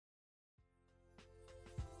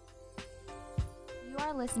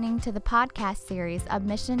are listening to the podcast series of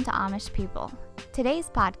Mission to Amish People. Today's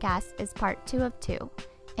podcast is part 2 of 2,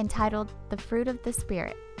 entitled The Fruit of the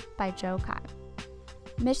Spirit by Joe Kime.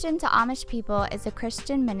 Mission to Amish People is a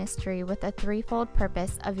Christian ministry with a threefold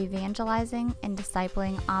purpose of evangelizing and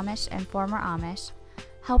discipling Amish and former Amish,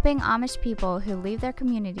 helping Amish people who leave their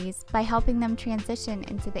communities by helping them transition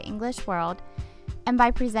into the English world, and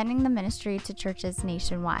by presenting the ministry to churches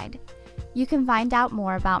nationwide. You can find out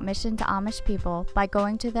more about Mission to Amish People by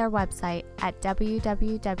going to their website at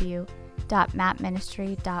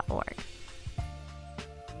www.mapministry.org.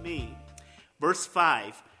 Me. Verse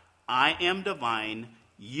 5, I am the vine,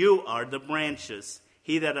 you are the branches.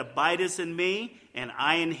 He that abideth in me, and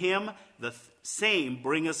I in him, the same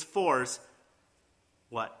bringeth forth,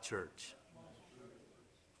 what, church?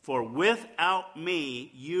 For without me,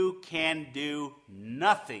 you can do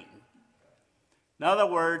nothing. In other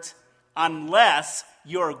words, unless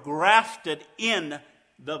you're grafted in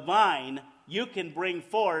the vine, you can bring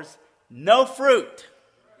forth no fruit.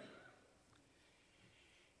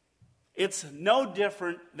 It's no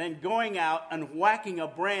different than going out and whacking a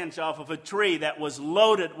branch off of a tree that was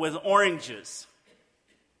loaded with oranges.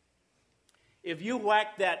 If you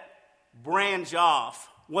whack that branch off,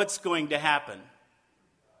 what's going to happen?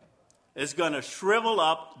 It's going to shrivel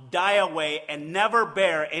up, die away, and never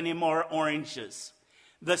bear any more oranges.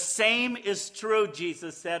 The same is true,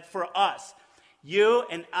 Jesus said, for us. You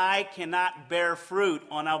and I cannot bear fruit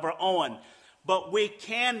on our own, but we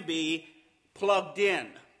can be plugged in.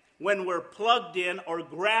 When we're plugged in or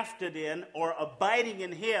grafted in or abiding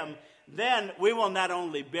in him, then we will not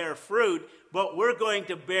only bear fruit, but we're going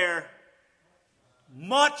to bear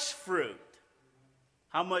much fruit.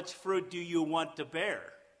 How much fruit do you want to bear?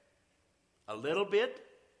 A little bit?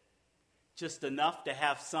 Just enough to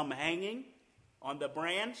have some hanging on the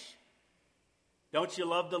branch? Don't you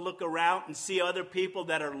love to look around and see other people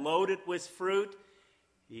that are loaded with fruit?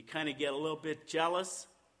 You kind of get a little bit jealous.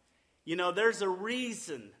 You know, there's a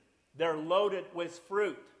reason they're loaded with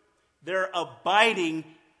fruit. They're abiding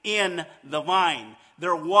in the vine.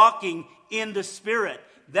 They're walking in the Spirit.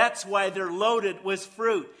 That's why they're loaded with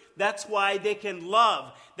fruit. That's why they can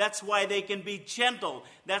love. That's why they can be gentle.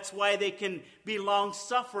 That's why they can be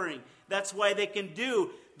long-suffering. That's why they can do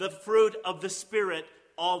the fruit of the Spirit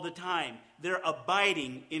all the time. They're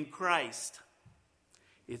abiding in Christ.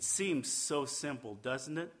 It seems so simple,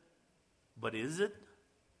 doesn't it? But is it?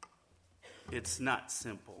 It's not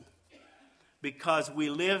simple. Because we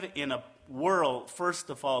live in a world, first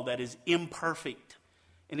of all, that is imperfect.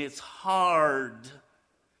 And it's hard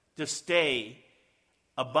to stay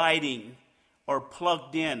abiding or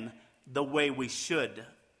plugged in the way we should.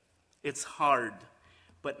 It's hard.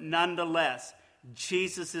 But nonetheless,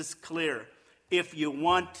 Jesus is clear. If you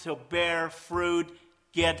want to bear fruit,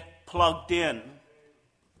 get plugged in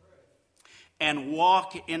and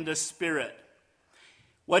walk in the Spirit.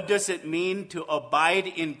 What does it mean to abide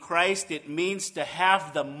in Christ? It means to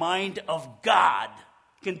have the mind of God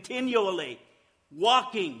continually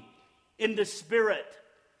walking in the Spirit.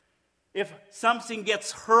 If something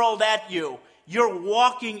gets hurled at you, you're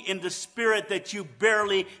walking in the Spirit that you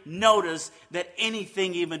barely notice that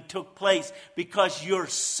anything even took place because you're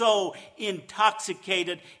so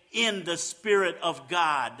intoxicated in the Spirit of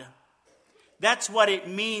God. That's what it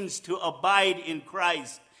means to abide in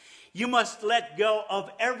Christ. You must let go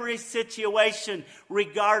of every situation,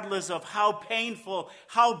 regardless of how painful,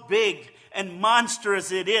 how big and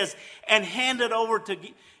monstrous it is, and hand it over to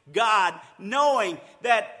God, knowing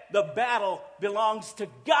that the battle belongs to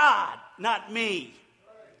God, not me.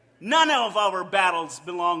 None of our battles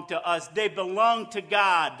belong to us. They belong to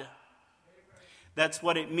God. That's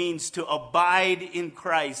what it means to abide in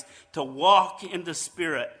Christ, to walk in the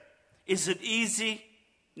Spirit. Is it easy?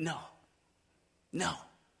 No. No.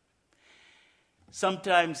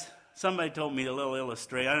 Sometimes somebody told me a little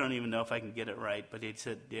illustration. I don't even know if I can get it right, but he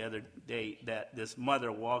said the other day that this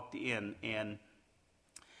mother walked in and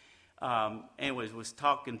was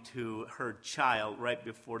talking to her child right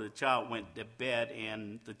before the child went to bed,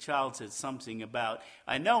 and the child said something about,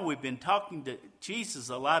 I know we've been talking to Jesus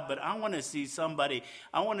a lot, but I want to see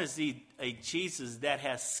a Jesus that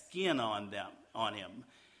has skin on him.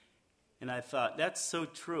 And I thought, that's so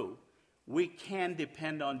true. We can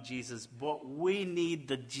depend on Jesus, but we need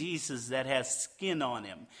the Jesus that has skin on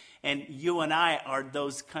him. And you and I are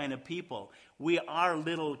those kind of people. We are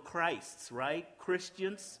little Christs, right?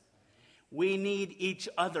 Christians. We need each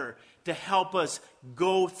other to help us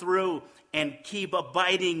go through and keep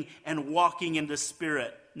abiding and walking in the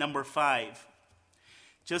Spirit. Number 5.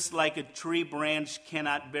 Just like a tree branch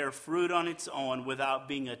cannot bear fruit on its own without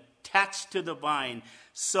being attached to the vine,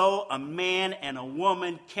 so a man and a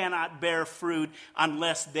woman cannot bear fruit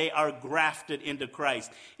unless they are grafted into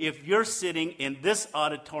Christ. If you're sitting in this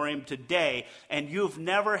auditorium today and you've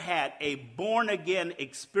never had a born-again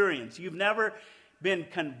experience, you've never been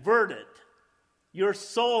converted, your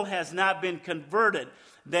soul has not been converted,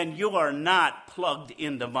 then you are not plugged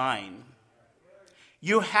in the vine.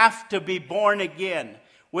 You have to be born again,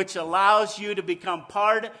 which allows you to become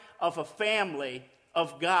part of a family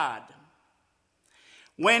of God.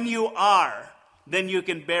 When you are, then you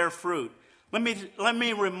can bear fruit. Let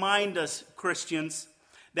me remind us, Christians,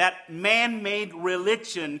 that man-made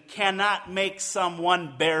religion cannot make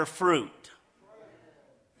someone bear fruit.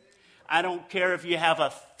 I don't care if you have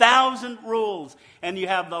 1,000 rules and you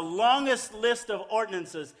have the longest list of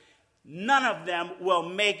ordinances, none of them will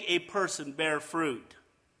make a person bear fruit.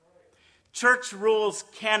 Church rules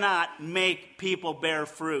cannot make people bear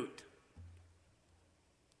fruit.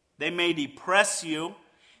 They may depress you.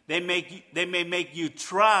 They may make you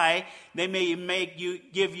try. They may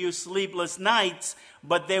give you sleepless nights,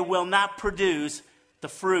 but they will not produce the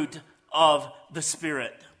fruit of the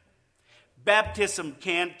Spirit. Baptism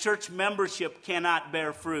church membership cannot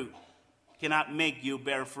bear fruit, cannot make you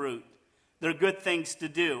bear fruit. They're good things to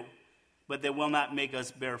do, but they will not make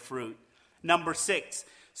us bear fruit. Number 6,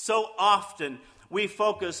 so often we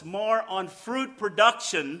focus more on fruit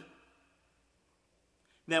production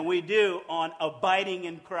than we do on abiding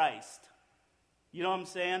in Christ. You know what I'm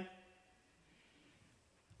saying?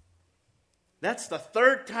 That's the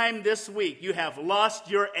 3rd time this week you have lost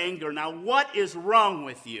your anger. Now, what is wrong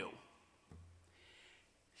with you?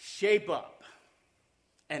 Shape up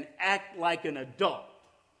and act like an adult.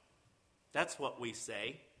 That's what we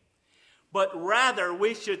say. But rather,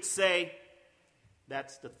 we should say,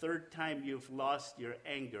 that's the 3rd time you've lost your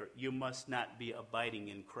anger. You must not be abiding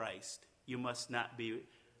in Christ. You must not be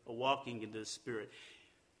walking in the Spirit.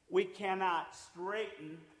 We cannot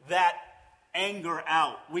straighten that anger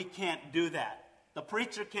out. We can't do that. The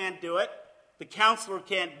preacher can't do it. The counselor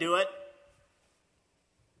can't do it.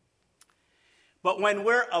 But when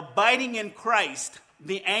we're abiding in Christ,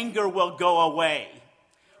 the anger will go away.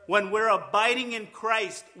 When we're abiding in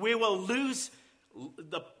Christ, we will lose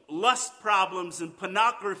the lust problems and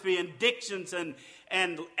pornography and addictions and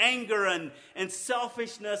anger and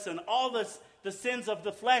selfishness and all the sins of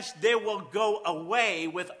the flesh. They will go away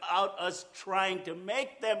without us trying to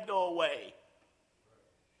make them go away.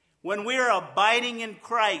 When we are abiding in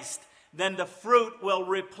Christ, then the fruit will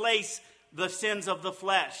replace the sins of the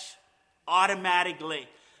flesh automatically.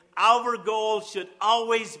 Our goal should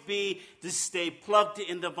always be to stay plugged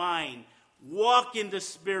in the vine, walk in the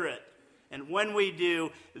Spirit. And when we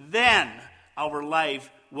do, then our life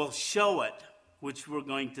will show it, which we're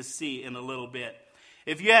going to see in a little bit.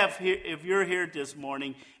 If you're here this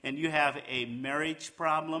morning and you have a marriage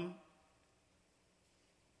problem,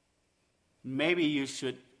 maybe you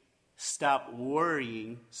should stop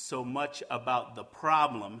worrying so much about the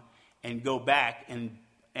problem and go back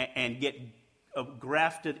and get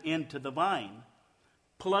grafted into the vine.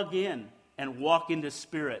 Plug in and walk in the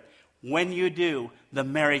Spirit. When you do, the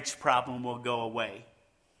marriage problem will go away.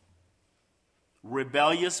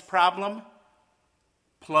 Rebellious problem,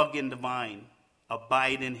 plug in the vine.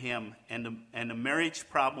 Abide in Him, and the marriage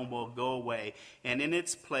problem will go away, and in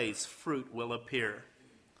its place, fruit will appear.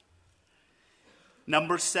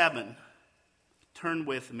 Number 7, turn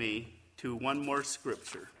with me to one more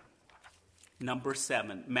scripture. Number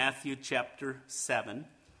 7, Matthew chapter 7,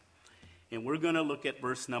 and we're going to look at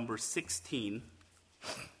verse number 16.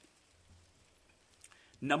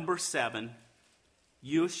 Number 7,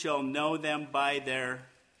 you shall know them by their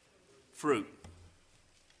fruit.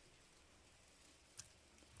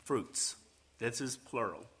 Fruits. This is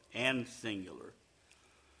plural and singular.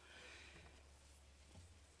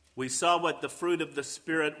 We saw what the fruit of the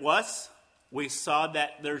Spirit was. We saw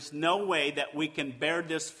that there's no way that we can bear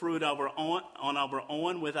this fruit on our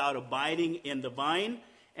own without abiding in the vine.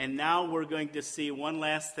 And now we're going to see one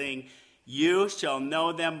last thing. You shall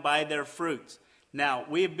know them by their fruits. Now,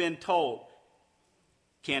 we've been told,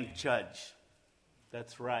 can't judge.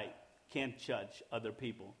 That's right. Can't judge other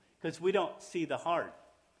people. Because we don't see the heart.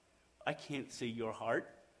 I can't see your heart.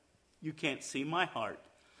 You can't see my heart.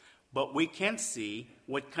 But we can see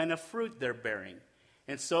what kind of fruit they're bearing.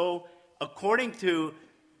 And so, according to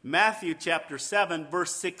Matthew chapter 7,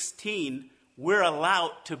 verse 16, we're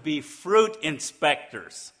allowed to be fruit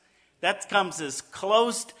inspectors. That comes as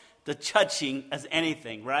close to judging as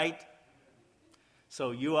anything, right? So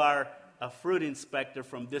you are a fruit inspector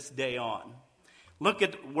from this day on. Look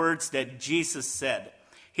at words that Jesus said.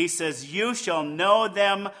 He says, you shall know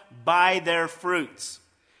them by their fruits.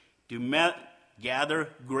 Do men gather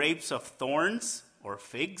grapes of thorns or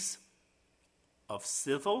figs of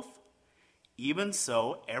thistles? Even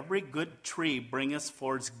so, every good tree bringeth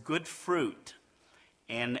forth good fruit,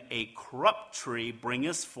 and a corrupt tree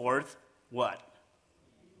bringeth forth what?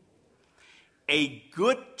 A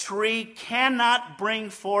good tree cannot bring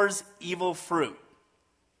forth evil fruit.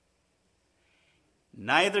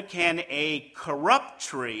 Neither can a corrupt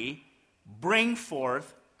tree bring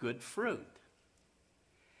forth good fruit.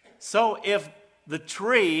 So if the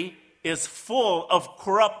tree is full of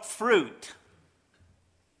corrupt fruit,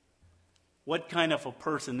 what kind of a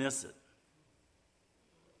person is it?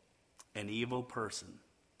 An evil person,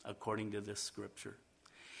 according to this scripture.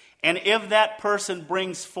 And if that person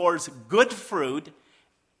brings forth good fruit,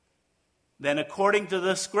 then according to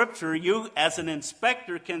the scripture, you as an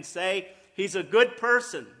inspector can say, he's a good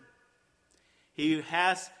person. He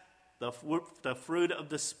has the fruit of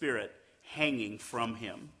the Spirit hanging from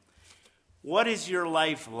him. What is your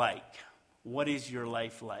life like? What is your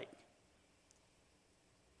life like?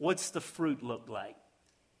 What's the fruit look like?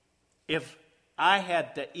 If I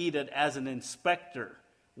had to eat it as an inspector,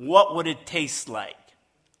 what would it taste like?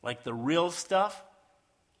 Like the real stuff?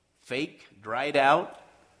 Fake, dried out?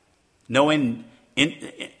 No what do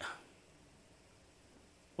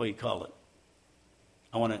you call it?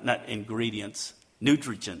 I want to, not ingredients,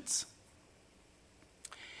 nutrients.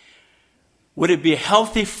 Would it be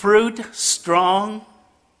healthy fruit, strong?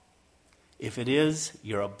 If it is,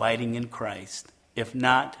 you're abiding in Christ. If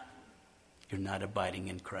not, you're not abiding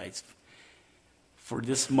in Christ. For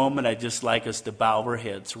this moment, I'd just like us to bow our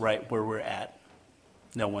heads right where we're at.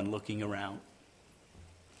 No one looking around.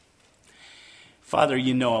 Father,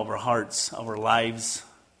 you know our hearts, our lives.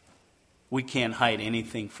 We can't hide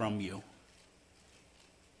anything from you.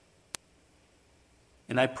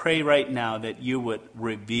 And I pray right now that you would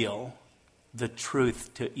reveal the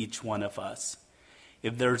truth to each one of us.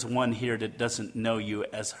 If there's one here that doesn't know you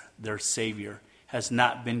as their Savior, has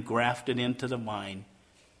not been grafted into the vine,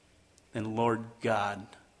 then Lord God,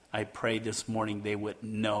 I pray this morning they would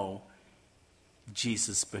know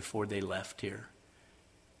Jesus before they left here.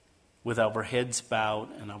 With our heads bowed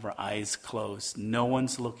and our eyes closed, no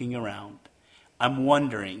one's looking around. I'm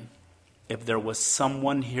wondering if there was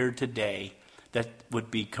someone here today that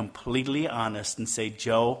would be completely honest and say,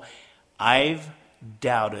 Joe, I've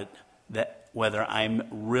doubted that whether I'm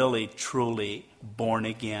really, truly born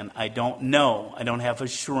again. I don't know. I don't have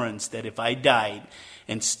assurance that if I died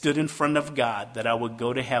and stood in front of God that I would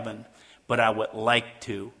go to heaven, but I would like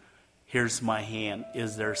to. Here's my hand.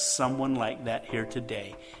 Is there someone like that here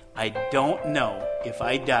today? I don't know if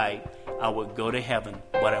I died, I would go to heaven,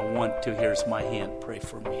 but I want to. Here's my hand. Pray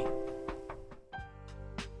for me.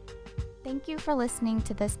 Thank you for listening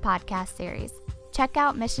to this podcast series. Check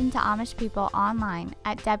out Mission to Amish People online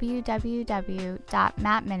at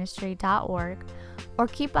www.mapministry.org or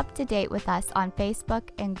keep up to date with us on Facebook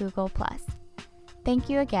and Google+. Thank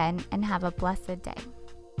you again and have a blessed day.